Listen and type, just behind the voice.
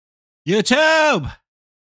YouTube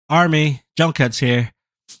Army Junkets here.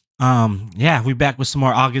 Yeah, we back with some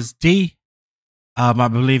more Agust D. I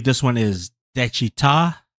believe this one is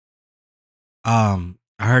Daechwita. I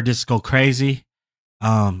heard this go crazy.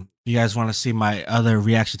 You guys want to see my other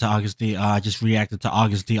reaction to Agust D? I just reacted to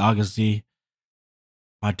Agust D.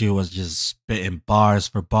 My dude was just spitting bars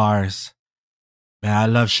for bars. Man, I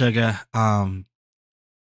love Suga.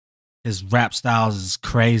 His rap styles is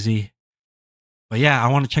crazy. But yeah, I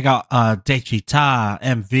want to check out Daechwita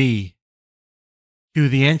MV. Cue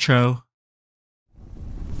the intro.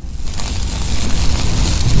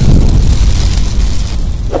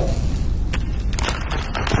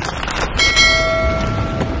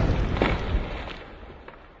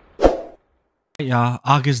 Y'all,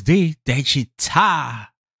 Agust D, Daechwita.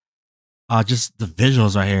 Just the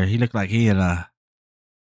visuals right here. He looked like he in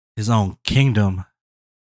his own kingdom.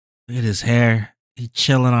 Look at his hair. He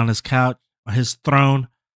chilling on his couch, on his throne.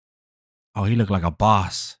 Oh, he looked like a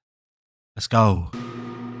boss. Let's go.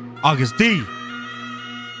 Agust D.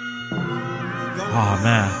 Oh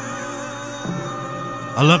man,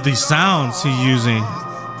 I love these sounds he's using.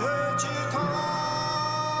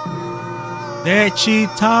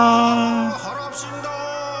 Daechwita.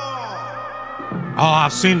 Oh,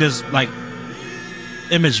 I've seen this like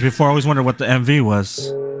image before. I always wondered what the MV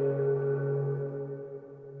was.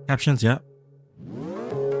 Captions, yep.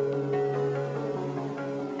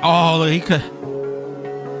 Oh, he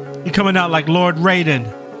coming out like Lord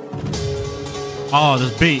Raiden. Oh,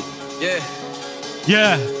 this beat.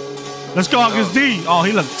 Yeah. Let's go, Agust D. Oh,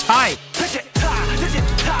 he looked tight.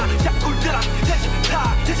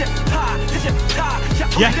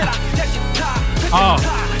 Yeah. Oh.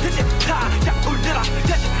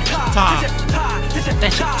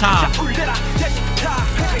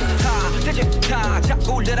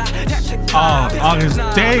 Oh, Agust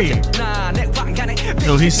D.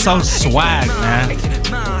 Dude, he's so swag, man.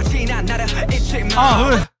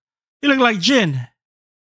 Oh, he look like Jin.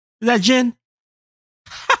 Is that Jin?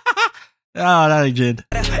 Oh, that ain't Jin.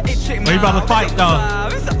 Oh, he about to fight, though.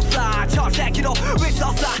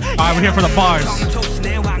 Alright, we're here for the bars.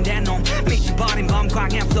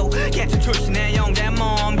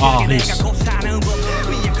 Oh,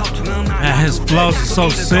 man, his flows are so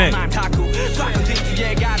sick.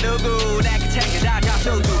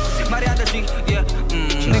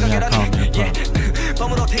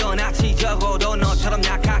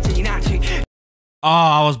 Oh,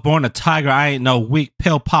 I was born a tiger. I ain't no weak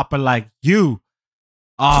pill popper like you.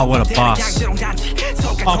 Oh, what a boss.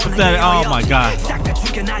 Oh, pathetic. Oh, my God.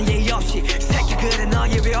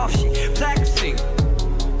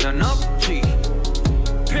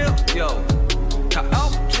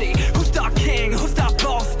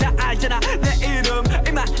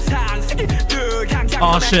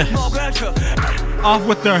 Oh, shit. Off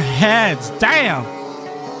with their heads. Damn.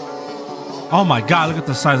 Oh, my God. Look at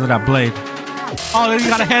the size of that blade. Oh, he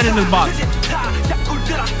got a head in his box.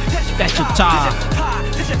 Daechwita.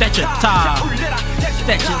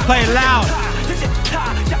 Play it loud.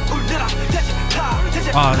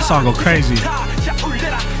 Oh, this song go crazy.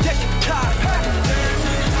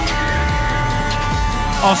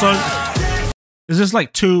 Also, is this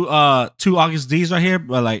like two Agust D's right here?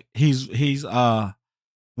 But like he's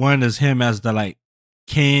one is him as the like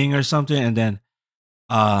king or something, and then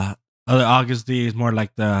other Agust D is more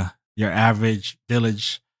like your average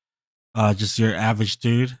village, just your average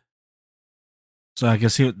dude. So I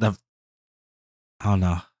guess I don't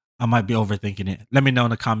know. I might be overthinking it. Let me know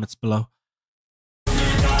in the comments below.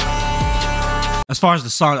 As far as the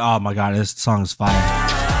song, oh my God, this song is fire.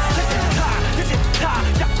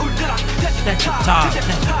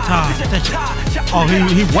 Oh,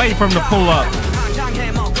 he waited for him to pull up.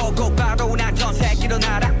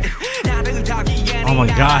 Oh my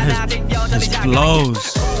God, his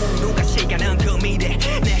flows.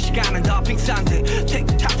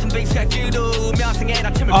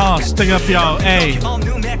 Oh, stick up y'all, hey.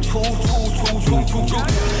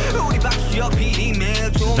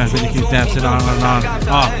 Keep dancing on and on.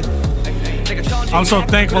 Oh. I'm so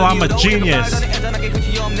thankful I'm a genius.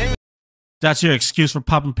 That's your excuse for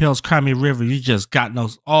popping pills, cry me river. You just got no.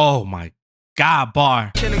 Oh my God,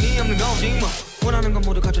 bar.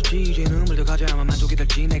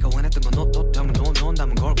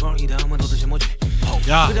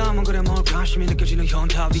 Yeah.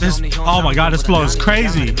 Oh my God, this flow is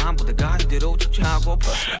crazy.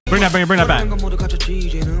 Bring that back.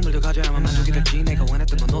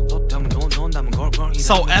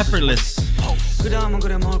 So effortless. 그다음은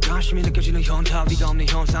그래 뭘 관심이 느껴지는 현타 위가 없는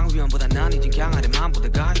현상 위험보다 난 이젠 강하게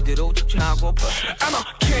마음보다가 이대로 쫓아고 I'm a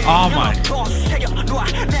king Oh my. boss 새겨놓아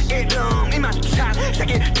내 이름 이만찬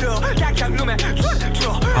새끼들 당장 놈의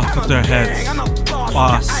I'll put their heads.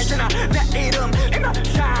 Boss. 알잖아 내 이름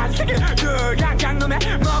이만찬 새끼들 당장 놈의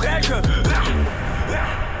먹을 그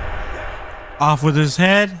Off with his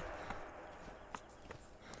head.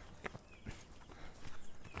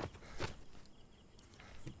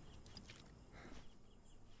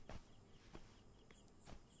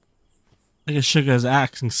 Look at Suga's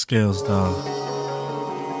acting skills, though.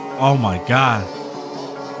 Oh my god.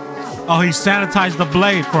 Oh, he sanitized the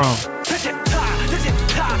blade from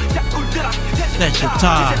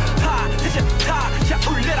Daechwita.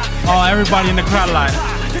 Oh, everybody in the crowd like.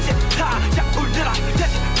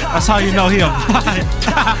 That's how you know he a vibe.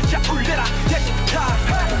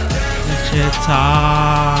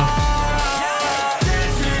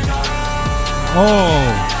 Oh.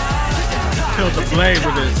 Killed the blade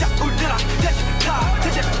with this.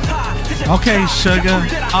 Okay, Suga.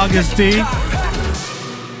 Agust D.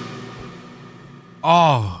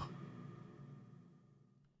 Oh.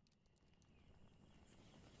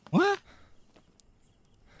 What?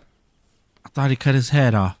 I thought he cut his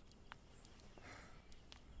head off.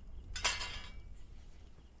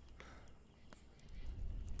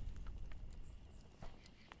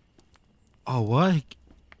 Oh, what? He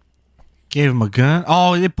gave him a gun?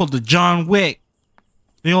 Oh, they pulled the John Wick.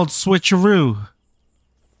 The old switcheroo.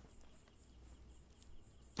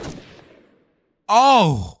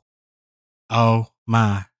 Oh. Oh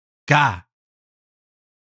my god.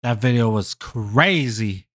 That video was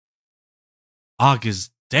crazy. Agust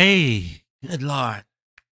D. Good lord.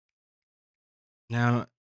 Now,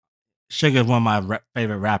 Suga is one of my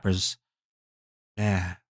favorite rappers.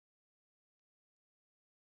 Yeah.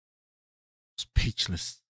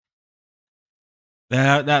 Speechless.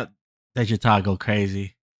 That Daechwita go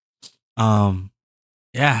crazy.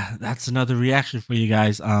 Yeah, that's another reaction for you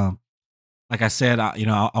guys. Like I said, you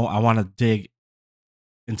know, I want to dig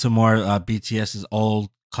into more BTS's old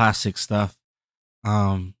classic stuff.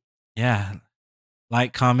 Yeah,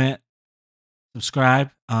 like, comment,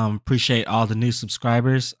 subscribe. Appreciate all the new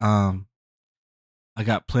subscribers. I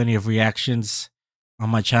got plenty of reactions on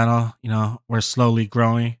my channel. You know, we're slowly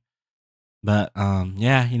growing, but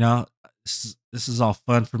yeah, you know, this is all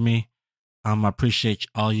fun for me. I appreciate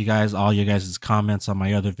all you guys' comments on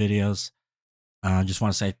my other videos. Just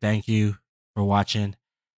want to say thank you for watching,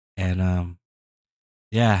 and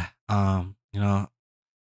yeah, you know,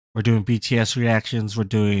 we're doing BTS reactions, we're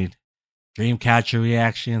doing Dreamcatcher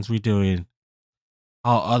reactions, we're doing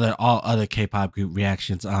all other K-pop group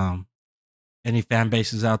reactions. Any fan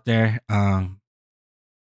bases out there,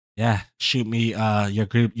 yeah, shoot me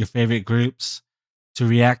your favorite groups to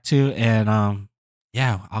react to, and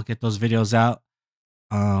yeah, I'll get those videos out.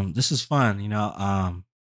 This is fun, you know.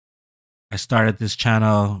 I started this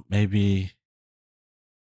channel maybe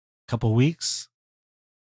a couple weeks.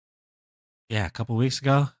 Yeah, a couple weeks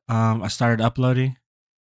ago. I started uploading.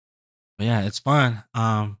 But yeah, it's fun.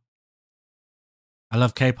 I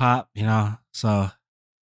love K-pop, you know, so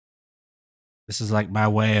this is like my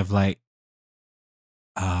way of like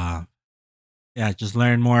yeah, just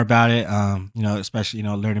learn more about it. You know, especially, you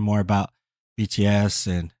know, learning more about BTS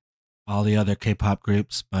and all the other K-pop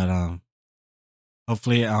groups. But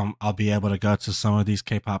hopefully I'll be able to go to some of these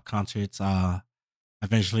K-pop concerts.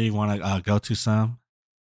 Eventually want to go to some.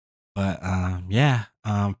 But yeah,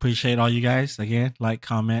 appreciate all you guys. Again, like,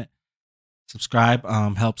 comment, subscribe,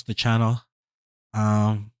 helps the channel.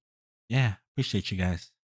 Yeah, appreciate you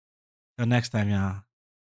guys. Till next time, y'all.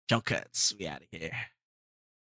 Junk cuts. We out of here.